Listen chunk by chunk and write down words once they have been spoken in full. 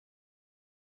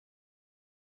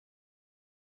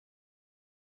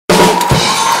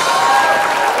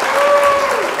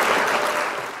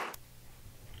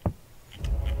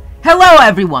Hello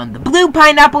everyone, the Blue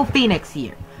Pineapple Phoenix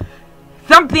here.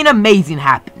 Something amazing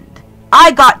happened.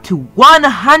 I got to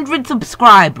 100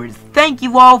 subscribers. Thank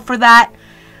you all for that.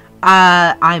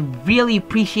 I really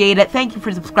appreciate it. Thank you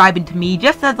for subscribing to me.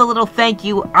 Just as a little thank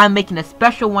you, I'm making a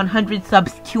special 100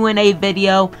 subs Q&A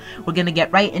video. We're gonna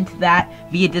get right into that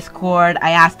via Discord. I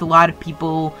asked a lot of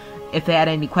people if they had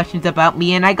any questions about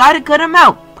me, and I got a good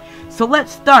amount. So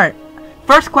let's start.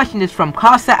 First question is from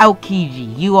Kasa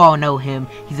Aokiji. You all know him.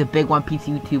 He's a big One Piece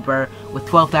YouTuber with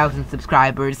 12,000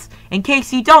 subscribers. In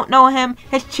case you don't know him,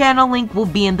 his channel link will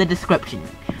be in the description.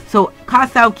 So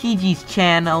Kasa Aokiji's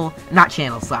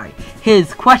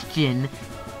his question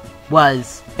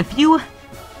was, if you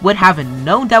would have a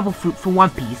known devil fruit for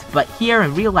One Piece, but here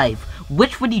in real life,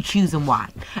 which would you choose and why?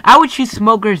 I would choose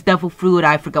Smoker's devil fruit.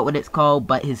 I forgot what it's called,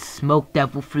 but his smoked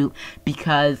devil fruit,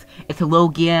 because it's a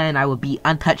Logia and I would be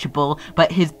untouchable.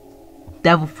 But his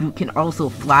devil fruit can also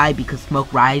fly because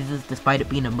smoke rises despite it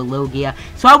being a Logia.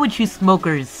 So I would choose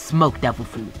Smoker's smoked devil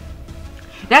fruit.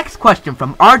 Next question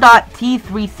from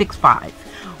R.T365.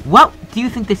 What do you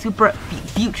think the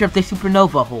future of the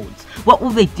supernova holds? What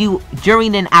will they do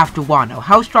during and after Wano?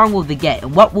 How strong will they get?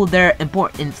 And what will their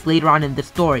importance later on in the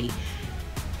story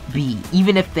be,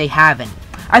 even if they haven't?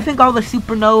 I think all the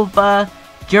supernova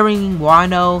during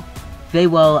Wano, they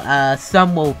will,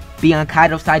 some will be on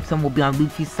Kaido's side, some will be on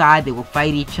Luffy's side. They will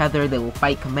fight each other. They will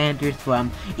fight commanders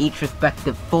from each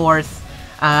respective force.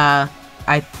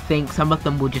 I think some of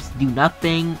them will just do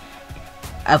nothing.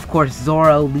 Of course,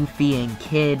 Zoro, Luffy, and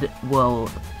Kid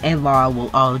and Law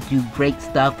will all do great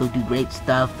stuff. They'll do great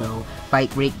stuff. They'll fight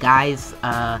great guys.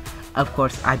 Of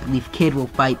course, I believe Kid will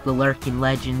fight the Lurking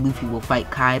Legend. Luffy will fight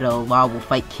Kaido. Law will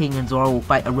fight King, and Zoro will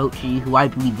fight Orochi, who I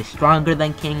believe is stronger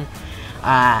than King.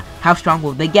 How strong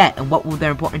will they get, and what will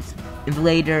their importance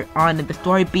later on in the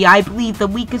story be? I believe the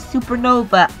weakest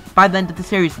supernova by the end of the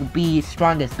series will be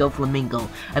strongest Doflamingo.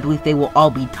 I believe they will all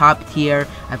be top tier.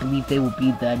 I believe they will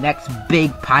be the next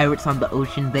big pirates on the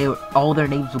ocean. All their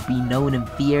names will be known and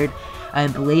feared.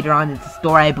 And later on in the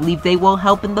story, I believe they will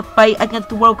help in the fight against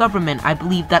the world government. I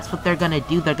believe that's what they're gonna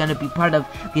do. They're gonna be part of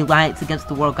the alliance against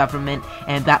the world government,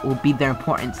 and that will be their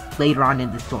importance later on in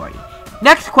the story.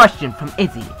 Next question from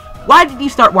Izzy. Why did you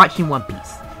start watching One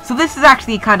Piece? So this is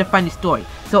actually a kind of funny story.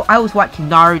 So I was watching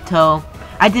Naruto.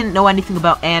 I didn't know anything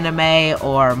about anime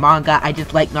or manga. I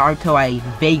just liked Naruto. I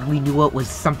vaguely knew it was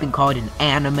something called an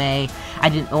anime. I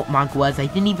didn't know what manga was. I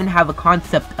didn't even have a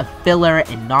concept of filler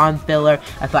and non-filler.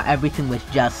 I thought everything was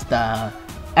just,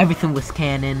 everything was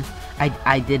canon.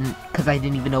 I didn't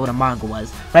even know what a manga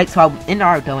was, right? So I was in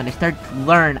Naruto and I started to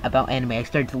learn about anime. I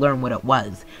started to learn what it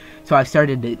was. So I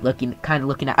started looking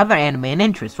at other anime and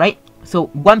interests, right? So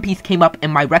One Piece came up in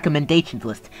my recommendations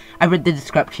list. I read the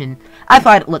description. I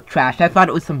thought it looked trash. I thought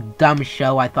it was some dumb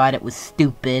show. I thought it was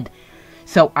stupid.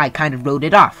 So I kind of wrote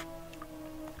it off.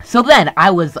 So then I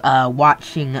was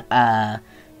watching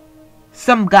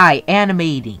some guy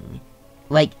animating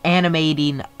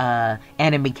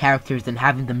anime characters and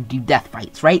having them do death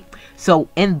fights, right? So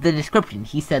in the description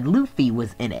he said Luffy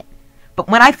was in it. But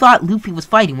when I thought Luffy was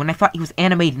fighting, when I thought he was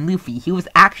animating Luffy, he was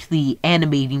actually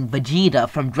animating Vegeta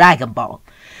from Dragon Ball.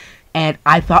 And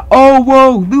I thought, oh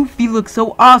whoa, Luffy looks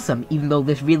so awesome, even though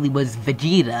this really was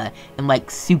Vegeta and like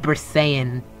Super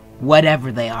Saiyan,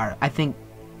 whatever they are. I think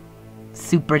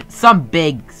some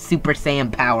big Super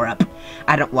Saiyan power-up.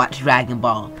 I don't watch Dragon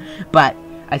Ball, but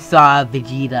I saw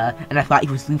Vegeta and I thought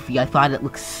he was Luffy. I thought it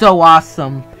looked so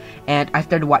awesome. And I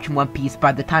started watching One Piece.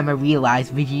 By the time I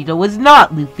realized Vegeta was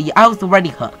not Luffy, I was already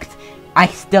hooked. I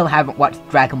still haven't watched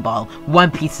Dragon Ball.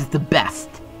 One Piece is the best.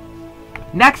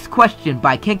 Next question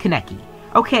by Kinkaneki.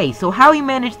 Okay, so how you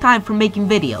manage time for making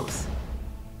videos?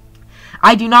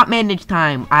 I do not manage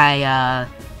time. I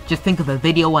just think of a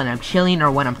video when I'm chilling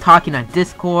or when I'm talking on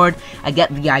Discord. I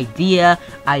get the idea.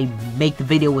 I make the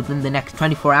video within the next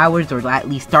 24 hours, or at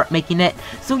least start making it.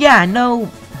 So yeah,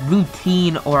 no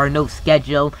routine or no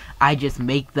schedule. I just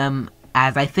make them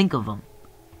as I think of them.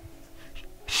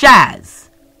 Shaz,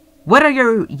 what are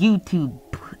your YouTube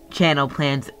channel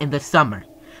plans in the summer?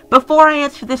 Before I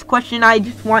answer this question, I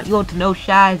just want you all to know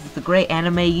Shaz is a great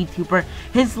anime YouTuber.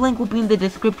 His link will be in the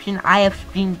description. I have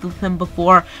streamed with him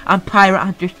before on Pirate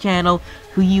Hunter's channel,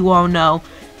 who you all know.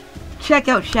 Check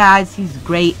out Shaz, he's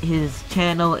great. His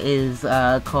channel is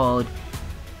called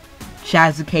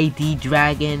Shazuke D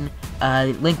Dragon.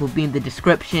 Link will be in the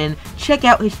description. Check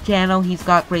out his channel, he's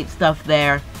got great stuff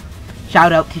there.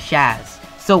 Shout out to Shaz.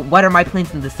 So what are my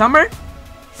plans in the summer?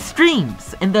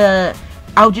 Streams.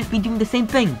 I'll just be doing the same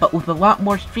thing, but with a lot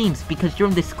more streams, because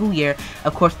during the school year,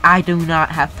 of course, I do not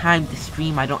have time to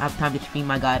stream. I don't have time to stream.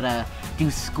 I gotta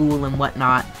do school and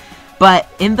whatnot. But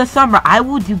in the summer, I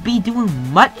will be doing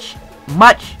much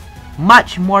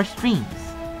more streams.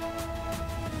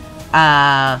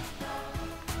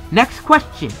 Next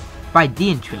question by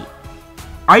Trait.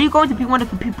 Are you going to be one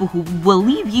of the people who will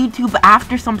leave YouTube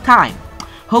after some time?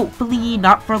 Hopefully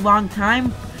not for a long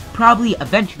time. Probably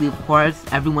eventually, of course.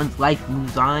 Everyone's life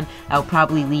moves on. I'll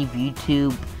probably leave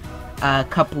YouTube a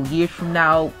couple years from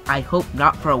now. I hope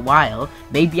not for a while.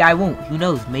 Maybe I won't. Who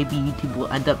knows? Maybe YouTube will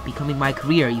end up becoming my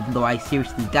career, even though I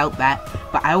seriously doubt that.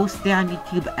 But I will stay on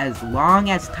YouTube as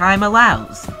long as time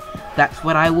allows. That's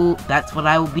what I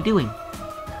will be doing.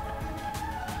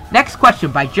 Next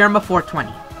question by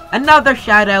Germa420. Another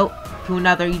shout out to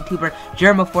another YouTuber,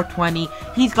 Germa420.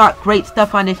 He's got great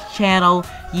stuff on his channel.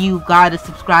 You gotta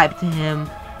subscribe to him.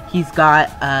 He's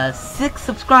got 6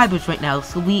 subscribers right now,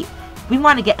 so we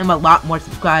want to get him a lot more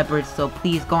subscribers, so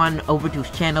please go on over to his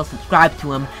channel, subscribe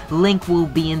to him. Link will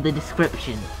be in the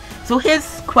description. So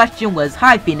his question was,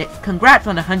 "Hi Phoenix, congrats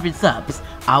on 100 subs.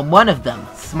 I'm one of them,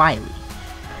 smiley.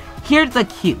 Here's the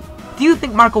cue. Do you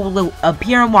think Marco will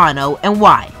appear in Wano, and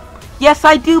why?" Yes,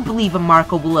 I do believe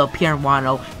Marco will appear in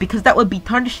Wano, because that would be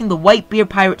tarnishing the Whitebeard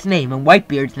pirate's name, and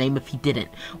Whitebeard's name if he didn't.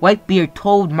 Whitebeard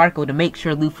told Marco to make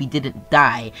sure Luffy didn't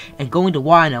die, and going to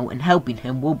Wano and helping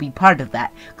him will be part of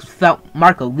that, because without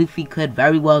Marco, Luffy could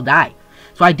very well die.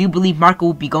 So I do believe Marco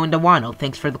will be going to Wano.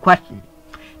 Thanks for the question.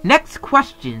 Next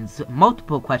questions,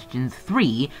 multiple questions,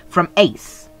 3 from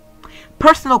Ace.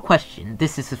 Personal question,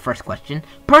 this is his first question.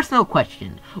 Personal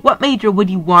question, what major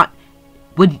do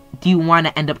you want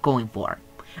to end up going for?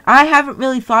 I haven't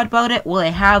really thought about it. Well, I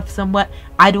have somewhat.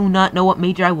 I do not know what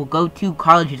major I will go to.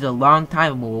 College is a long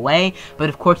time away, but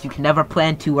of course you can never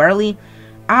plan too early.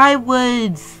 I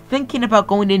was thinking about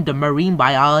going into marine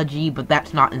biology, but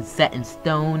that's not set in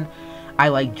stone. I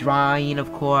like drawing,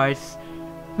 of course.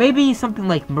 Maybe something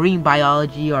like marine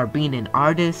biology or being an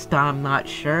artist, I'm not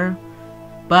sure.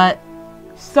 But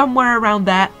somewhere around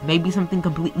that, maybe something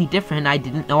completely different I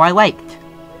didn't know I liked.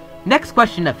 Next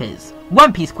question of his,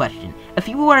 One Piece question. If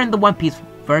you were in the One Piece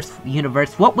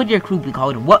universe, what would your crew be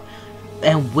called,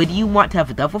 and would you want to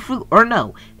have a devil fruit or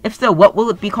no? If so, what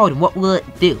will it be called and what will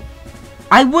it do?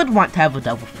 I would want to have a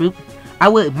devil fruit.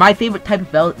 My favorite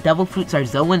type of devil fruits are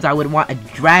Zoans. I would want a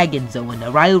dragon Zoan,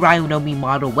 a Ryu Ryu no Mi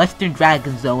model, Western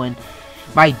Dragon Zoan.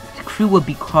 My crew would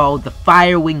be called the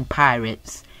Firewing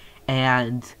Pirates,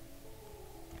 and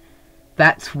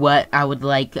that's what I would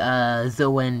like.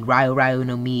 Zoan, Ryu Ryu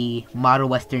no Mi, model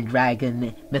Western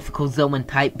Dragon, mythical Zoan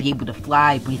type, be able to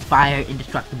fly, breathe fire,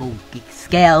 indestructible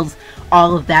scales.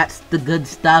 All of that's the good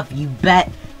stuff, you bet.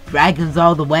 Dragons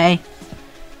all the way.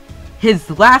 His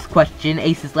last question,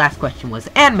 Ace's last question, was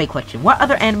anime question. What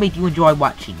other anime do you enjoy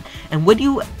watching? And would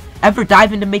you ever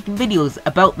dive into making videos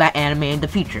about that anime in the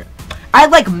future? I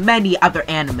like many other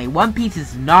anime. One Piece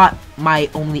is not my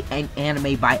only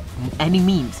anime by any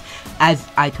means. As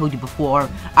I told you before,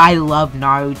 I love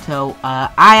Naruto.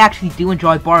 I actually do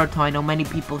enjoy Boruto. I know many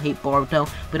people hate Boruto,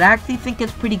 but I actually think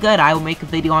it's pretty good. I will make a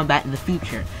video on that in the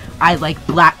future. I like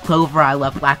Black Clover. I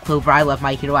love Black Clover. I love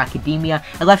My Hero Academia.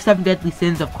 I love 7 Deadly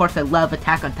Sins. Of course, I love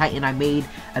Attack on Titan. I made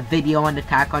a video on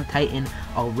Attack on Titan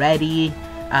already.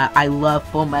 I love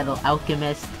Full Metal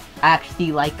Alchemist. I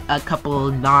actually like a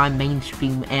couple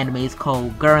non-mainstream animes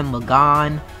called Gurren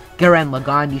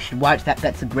Lagann, you should watch that,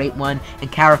 that's a great one.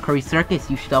 And Karakuri Circus,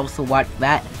 you should also watch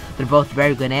that. They're both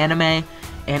very good anime.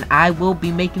 And I will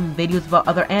be making videos about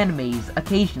other animes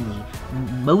occasionally.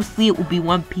 Mostly it will be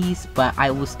One Piece, but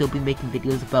I will still be making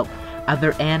videos about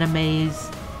other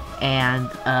animes. And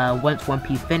once One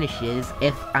Piece finishes,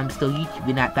 if I'm still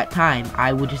YouTubing at that time,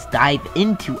 I will just dive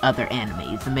into other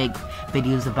animes and make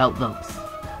videos about those.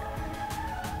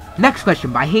 Next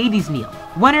question by Hades Neil.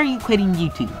 When are you quitting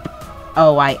YouTube?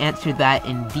 Oh, I answered that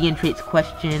in Trait's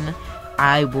question.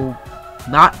 I will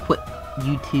not quit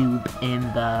YouTube in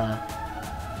the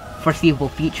foreseeable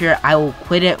future. I will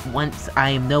quit it once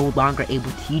I am no longer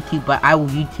able to YouTube, but I will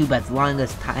YouTube as long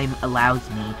as time allows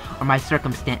me, or my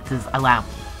circumstances allow me.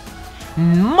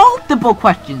 Multiple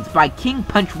questions by King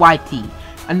Punch YT.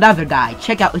 Another guy.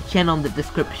 Check out his channel in the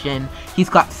description. He's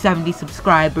got 70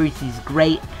 subscribers. He's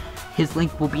great. His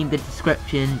link will be in the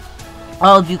description.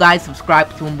 All of you guys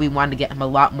subscribe to him. We want to get him a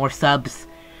lot more subs.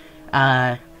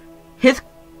 One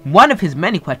of his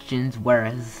many questions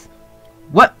was,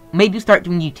 what made you start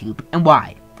doing YouTube, and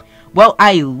why? Well,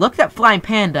 I looked at Flying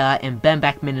Panda and Ben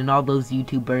Beckman and all those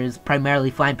YouTubers,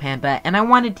 primarily Flying Panda, and I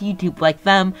wanted to YouTube like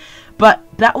them, but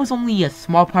that was only a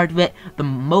small part of it. The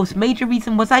most major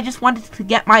reason was I just wanted to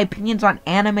get my opinions on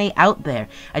anime out there.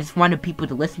 I just wanted people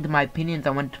to listen to my opinions.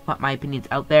 I wanted to put my opinions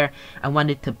out there. I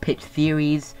wanted to pitch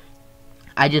theories.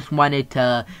 I just wanted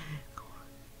to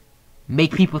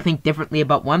make people think differently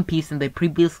about One Piece than they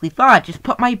previously thought. Just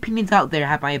put my opinions out there,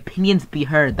 have my opinions be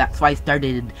heard. That's why I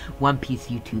started One Piece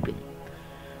YouTubing.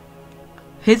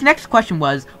 His next question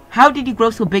was, how did you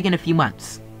grow so big in a few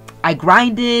months? I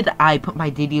grinded, I put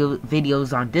my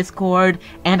videos on Discord,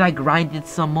 and I grinded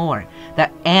some more.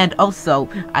 And also,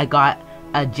 I got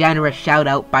a generous shout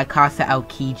out by Casa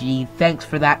Aokiji. Thanks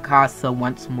for that, Casa,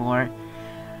 once more.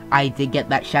 I did get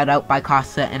that shout out by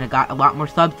Casa, and I got a lot more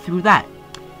subs through that.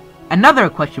 Another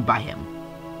question by him.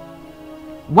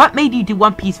 What made you do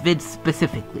One Piece vids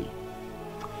specifically?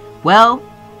 Well,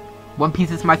 One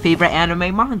Piece is my favorite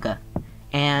anime manga.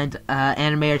 And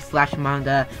anime /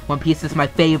 manga, One Piece is my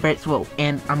favorite,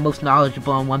 and I'm most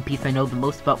knowledgeable on One Piece. I know the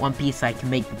most about One Piece, I can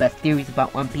make the best theories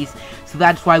about One Piece, so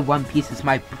that's why One Piece is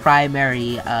my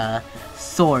primary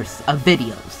source of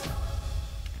videos.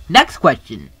 Next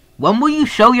question, when will you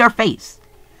show your face?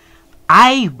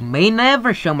 I may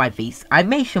never show my face. I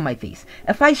may show my face.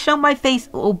 If I show my face,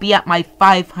 it will be at my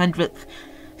 500th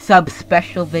sub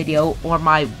special video or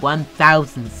my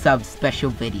 1000 sub special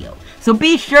video. So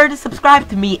be sure to subscribe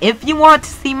to me if you want to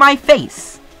see my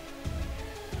face.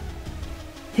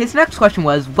 His next question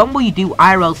was, when will you do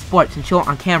IRL sports and show it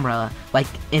on camera, like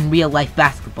in real life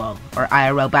basketball or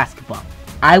IRL basketball?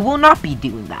 I will not be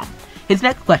doing that. His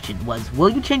next question was, will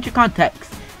you change your content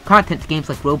to games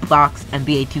like Roblox,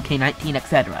 NBA 2K19,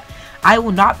 etc.? I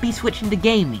will not be switching to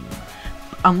gaming,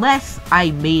 unless I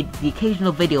made the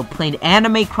occasional video playing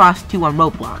Anime Cross 2 on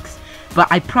Roblox. But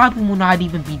I probably will not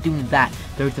even be doing that.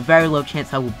 There's a very low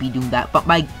chance I will be doing that. But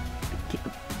my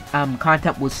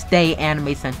content will stay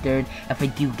anime centered. If I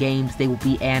do games, they will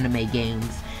be anime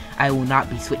games. I will not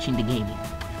be switching to gaming.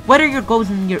 What are your goals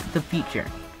in the future?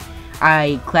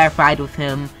 I clarified with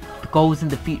him the goals in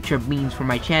the future means for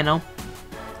my channel.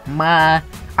 I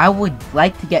would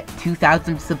like to get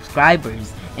 2,000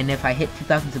 subscribers. And if I hit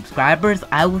 2,000 subscribers,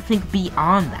 I will think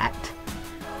beyond that.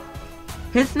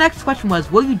 His next question was,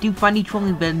 will you do funny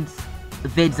trolling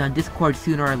vids on Discord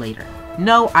sooner or later?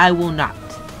 No, I will not.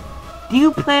 Do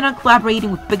you plan on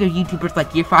collaborating with bigger YouTubers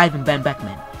like Year 5 and Ben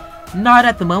Beckman? Not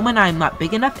at the moment, I am not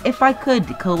big enough. If I could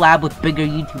collab with bigger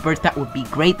YouTubers, that would be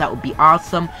great, that would be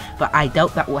awesome, but I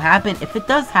doubt that will happen. If it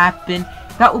does happen,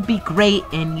 that would be great,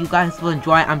 and you guys will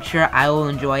enjoy it. I'm sure I will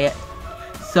enjoy it.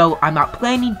 So, I'm not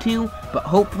planning to, but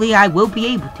hopefully I will be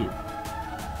able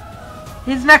to.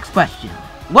 His next question.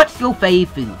 What's your fave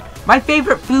food? My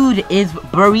favorite food is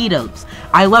burritos.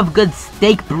 I love good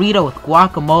steak burrito with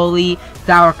guacamole,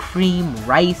 sour cream,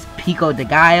 rice, pico de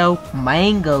gallo,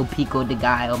 mango pico de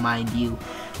gallo, mind you.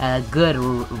 Good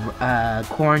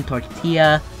corn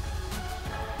tortilla.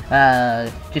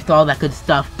 Just all that good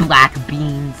stuff. Black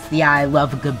beans. Yeah, I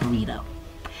love a good burrito.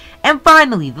 And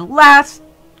finally, the last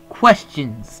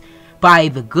questions by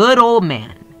the good old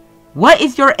man. What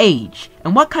is your age,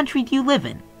 and what country do you live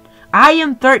in? I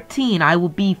am 13, I will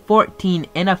be 14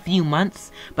 in a few months,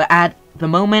 but at the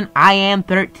moment, I am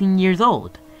 13 years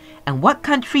old. And what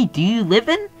country do you live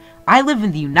in? I live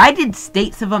in the United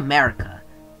States of America.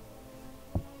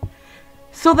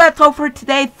 So that's all for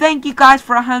today. Thank you guys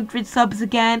for 100 subs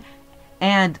again,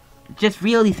 and just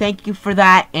really thank you for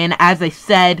that. And as I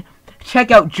said,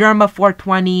 check out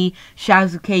Germa420,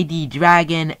 Shazuke the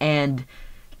Dragon, and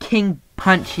King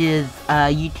Punch's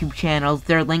YouTube channels.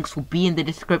 Their links will be in the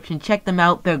description. Check them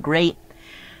out. They're great.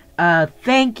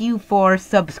 Thank you for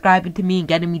subscribing to me and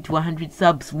getting me to 100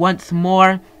 subs once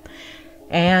more.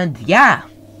 And yeah,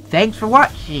 thanks for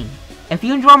watching. If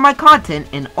you enjoy my content,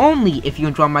 and only if you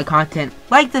enjoy my content,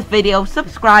 like this video,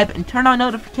 subscribe, and turn on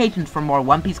notifications for more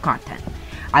One Piece content.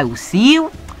 I will see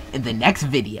you in the next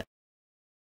video.